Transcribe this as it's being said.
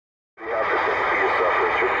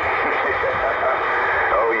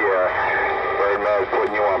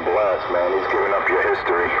giving up your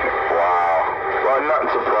history. Wow. Well,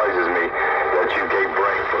 nothing surprises me that you gave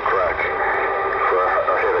brain for crack. For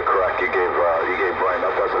a hit of crack, you gave brain.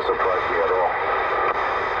 That doesn't surprise me at all.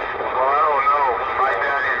 Well, I don't know. My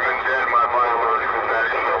daddy's been dead, my biological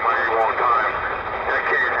daddy, for a mighty long time.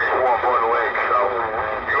 Decades before Bud Lake, so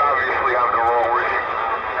you obviously have the wrong Richie.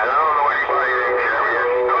 And I don't know anybody named Jerry.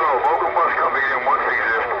 No, Broken Bus Company didn't once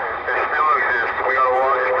exist. It still exists. We are the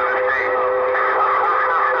largest in the state.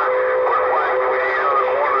 But why? We need another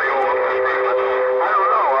corner, they all up the state. I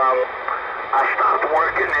don't know. I stopped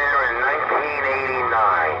working there in 1989.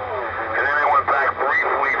 And then I went back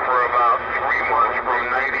briefly for about 3 months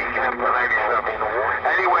from 90 to 97.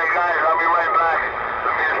 Anyway, guys, I'll be right back.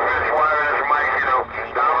 Let me just finish wiring this mic,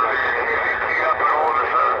 down to the CBT up and all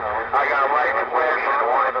this. I got rights, flashes,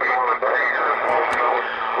 one beat, the pages, and phone calls.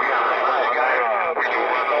 We got a side, guys. We do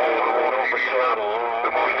run the whole TV up.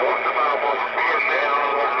 The most talked about was being there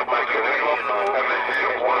on the bike and hang up. And then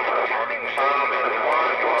you want to. It's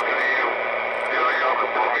fun talking to you. You can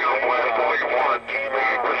put me on blast all you want.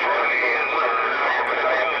 But certainly is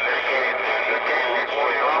the game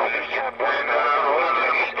before you out. And get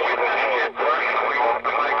personally off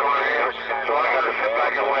the mic on here. So I got to sit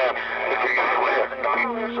back and laugh to take it clear.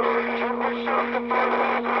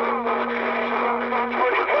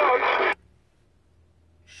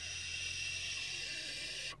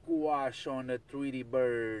 Squash on the 3D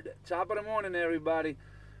bird. Top of the morning, everybody.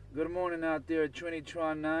 Good morning out there,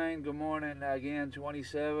 Trinitron 9. Good morning again,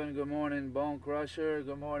 27. Good morning, Bone Crusher.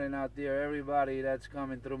 Good morning out there, everybody that's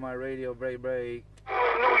coming through my radio break. New York,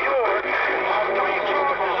 3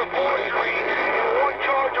 charges of forgery, 1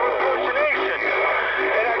 charge of impersonation,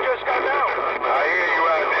 and I just got out. I hear you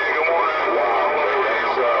out there. Good morning.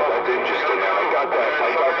 Wow, that's interesting, man. I got that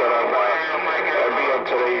on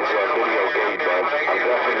today's video gate, man. I'm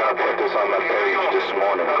definitely not put this on my page this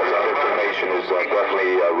morning because that information is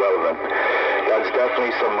definitely relevant. That's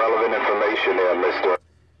definitely some relevant information there, mister.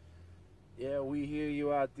 Yeah, we hear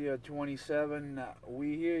you out there, 27.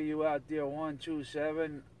 We hear you out there,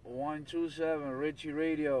 127. 127, Richie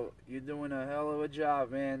Radio. You're doing a hell of a job,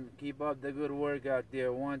 man. Keep up the good work out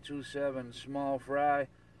there. 127, Small Fry,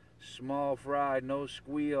 no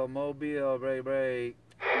squeal, Mobile, break.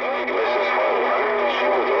 Mrs.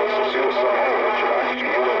 Hall, she was so old, you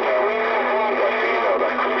and that female,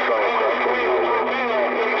 that fell across from you,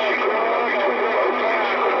 she couldn't run between the boats,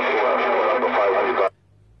 she couldn't pull up a 500.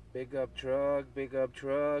 Big up truck,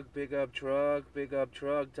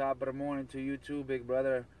 top of the morning to you too, big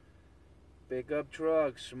brother. Big up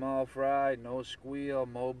truck, Small Fry, no squeal,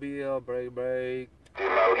 Mobile, break. Don't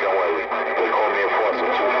worry, they call me Enforcer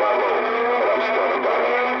 250, but I'm standing by.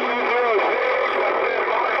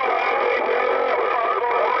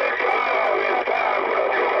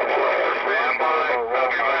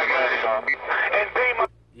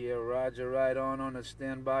 Yeah, Roger, right on the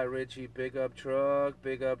standby, Richie. Pick up truck,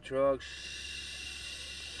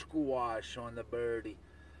 squash on the birdie,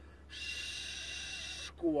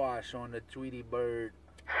 squash on the Tweety bird.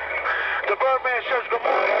 The Birdman says good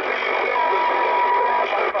morning.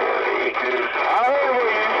 I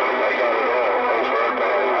got it all. Birdman, I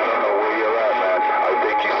don't know where you're at, man. I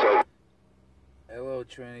think you said. Hello,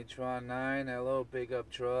 Trinitron 9. Hello, pickup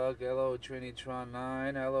truck. Hello, Trinitron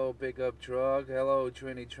 9. Hello, pickup truck. Hello,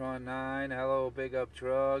 Trinitron 9. Hello, pickup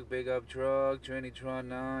truck. Trinitron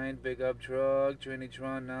 9. Pickup truck.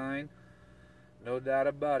 Trinitron 9. No doubt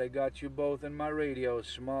about it. Got you both in my radio.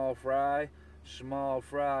 Small Fry,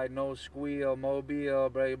 no squeal, Mobile,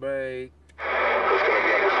 break.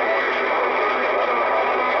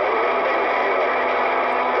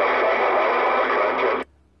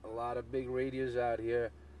 A lot of big radios out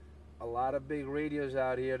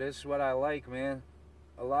here. This is what I like, man.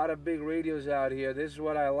 A lot of big radios out here. This is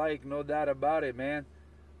what I like, no doubt about it, man.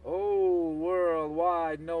 Oh,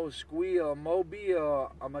 worldwide, no squeal,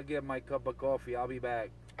 Mobile. I'm gonna get my cup of coffee. I'll be back.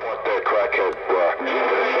 What that crackhead, Birdman,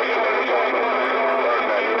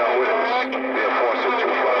 you know it is. The Enforcer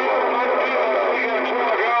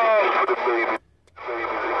 250.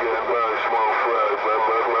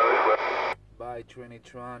 Bye,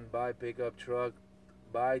 Trinitron. Bye, pickup truck.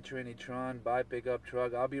 Bye, Trinitron. Bye, pickup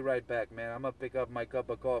truck. I'll be right back, man. I'm gonna pick up my cup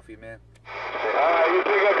of coffee, man. You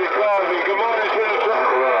pick up your coffee. Good morning, Trinitron.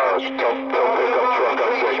 Crush. Don't pick up truck. I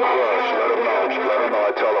say crush. Let him know. I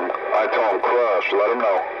tell him crush. Let him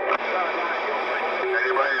know.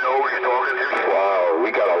 Anybody know who you're talking to? Wow, we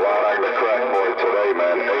got a lot on the crack boy today,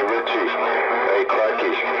 man. Hey, Richie. Hey,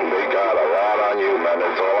 Cracky. They got a lot on you, man.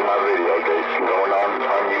 It's all in my video. It's going on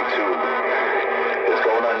YouTube. It's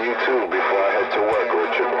going on YouTube before I head to work,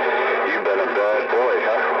 Richard. You've been a bad boy,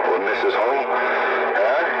 huh? With Mrs. Hall?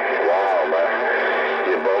 Huh? Wow, man.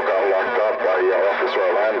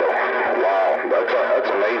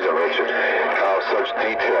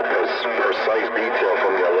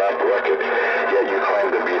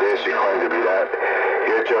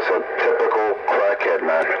 a typical crackhead,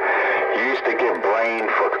 man. You used to get blamed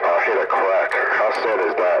for hit a crack. How sad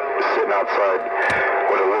is that? Sitting outside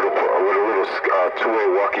with a little two-way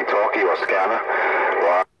walkie-talkie or scanner.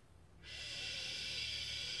 Wow.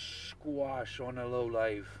 Squash on the low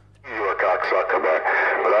life. You were a cocksucker, man.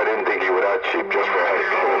 But I didn't think you were that cheap just for a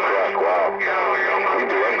crack. Wow. We'd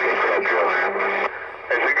do anything for that drug.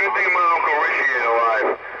 It's a good thing my Uncle Richie is alive,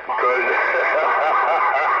 because...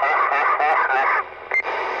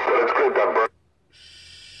 But it's good that bird...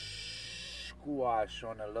 Squash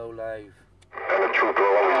on the low life. And the trooper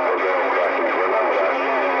always goes there and back, and you remember that.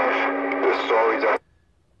 The stories that...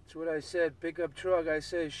 That's what I said, pickup truck. I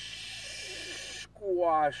said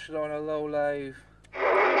squash on a low life. Wow,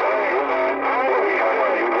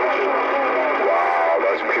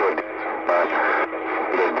 that's pure man.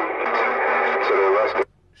 So the rest of...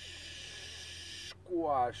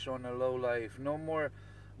 Squash on the low life. No more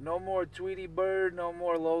Tweety Bird, no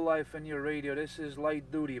more low life in your radio. This is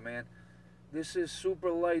light duty, man. This is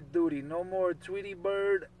super light duty. No more Tweety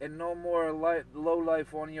Bird and no more low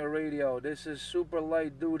life on your radio. This is super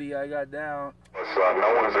light duty. I got down. So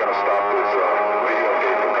no one's gonna stop this video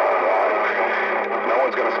game from going live. No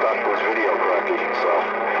one's gonna stop this video, Cracky. So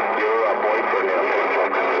your boyfriend there,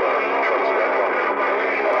 trucks back on me.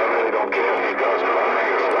 And I really don't care if he does, but I'm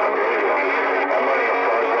not gonna stop radio. I'm running a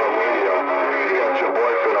 5-bar radio. You got your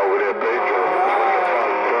boyfriend over there, Pedro.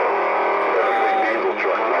 Got a big diesel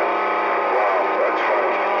truck, man. Wow, that's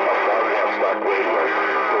funny. A 5.5 stock radio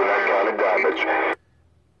doing that kind of damage.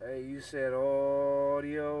 Hey, you said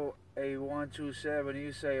audio. Hey, 127.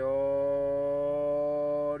 You say audio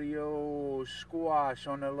squash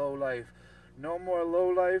on the low life. No more low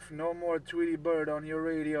life. No more Tweety Bird on your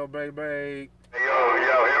radio. Break, break. Yo, he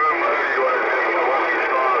remembers you want to take the lucky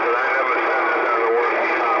stars, and I never said that as a word to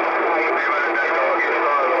stop. Even if they go lucky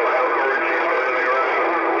stars, like Uncle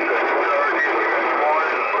Richie put in the ground. This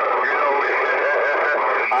morning, you know,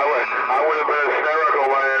 I would have been hysterical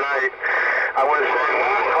by the night. I would have said,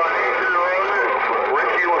 honey,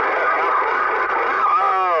 Richie was...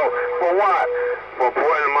 Oh, for what? For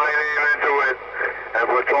putting my name into it, and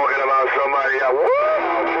for talking about somebody else.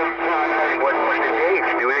 What's the dates?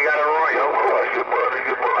 Do we got it right? Of course.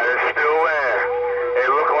 And it's still there. It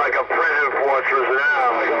looked like a prison fortress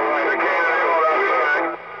now.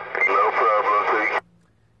 No problem.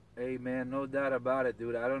 Hey, man, no doubt about it,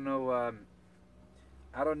 dude. I don't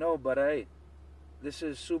know, but hey, this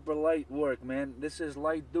is super light work, man. This is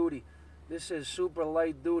light duty. This is super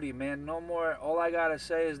light duty, man. No more, all I gotta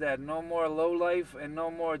say is that no more low life and no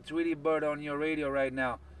more Tweety Bird on your radio right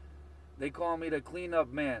now. They call me the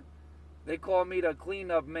cleanup man. They call me the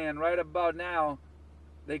cleanup man right about now.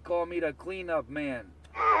 They call me the cleanup man.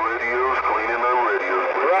 Radios, cleaning the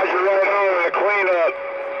radios. Roger, right on the cleanup.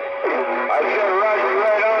 I said Roger,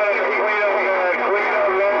 right on the cleanup, man.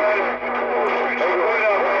 Cleanup, man. Hey,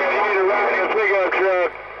 cleanup, man. You need a ride in the pickup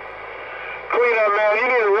truck. Cleanup, man. You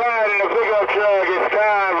need a ride in the pickup truck. It's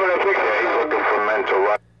time for the pickup. Yeah, he's looking for mental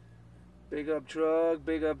right. Big up truck,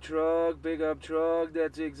 big up truck, big up truck.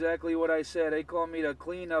 That's exactly what I said. They call me the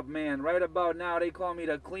cleanup man. Right about now, they call me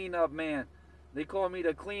the cleanup man. They call me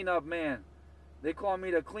the cleanup man. They call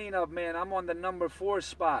me the cleanup man. I'm on the number 4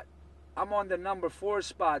 spot. I'm on the number 4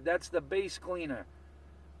 spot. That's the base cleaner.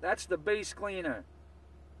 That's the base cleaner.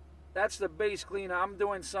 That's the base cleaner. I'm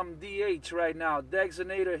doing some DH right now.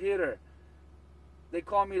 Designator hitter. They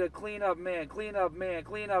call me the cleanup man, cleanup man,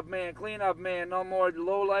 cleanup man, cleanup man. No more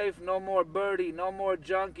low life, no more birdie, no more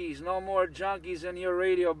junkies, no more junkies in your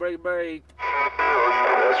radio. Break, break.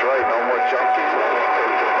 That's right, no more junkies.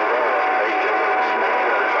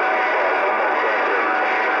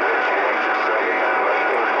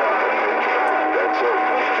 That's it.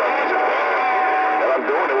 Junkies are bad. And I'm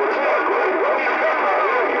doing it with a start grade. Well,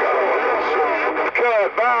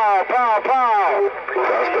 cut, bow, pow, pow.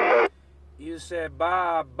 That's the best. You said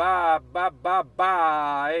ba ba ba ba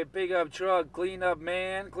ba. Hey, pickup truck, clean up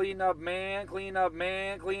man, clean up man, clean up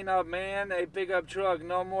man, clean up man. Hey, pickup truck,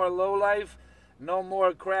 no more low life, no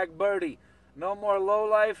more crack birdie, no more low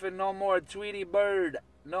life and no more Tweety Bird,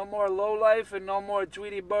 no more low life and no more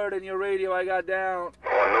Tweety Bird in your radio. I got down. Oh,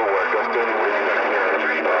 Newark, that's the only way you're gonna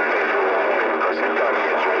hear it. Because you got to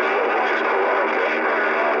get your radio, which is cool. But I tell you,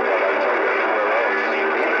 anywhere else,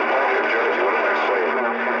 even New Jersey, what am I saying?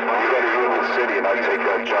 You got to Union City, and I take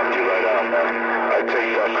that junkie right out, man. I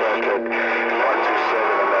take that crackhead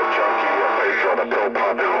 127 and that junkie, Pedro, the pill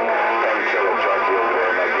popping, painkiller junkie over there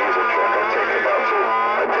in my diesel truck. I take him out too.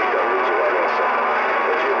 I take that loser right also.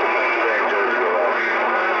 But you have to keep there in Jersey, you're out.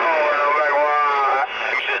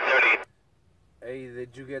 Hey,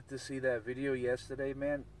 did you get to see that video yesterday,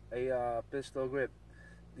 man? Hey, Pistol Grip.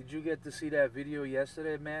 Did you get to see that video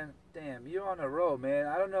yesterday, man? Damn, you're on the road, man.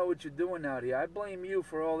 I don't know what you're doing out here. I blame you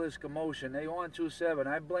for all this commotion. Hey, 127,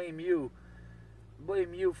 I blame you.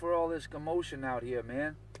 Blame you for all this commotion out here,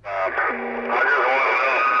 man. I just want to know.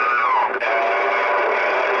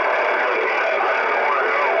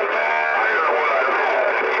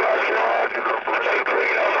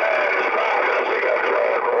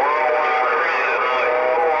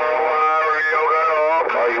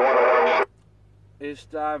 It's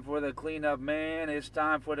time for the cleanup, man. It's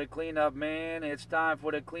time for the cleanup, man. It's time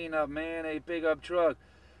for the cleanup, man. Hey, big up truck.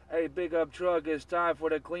 Hey, big up truck. It's time for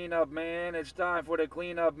the cleanup, man. It's time for the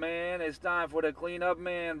cleanup, man. It's time for the cleanup,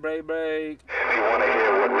 man. Break. If you want to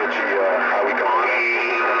hear what Richie, how he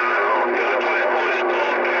goes.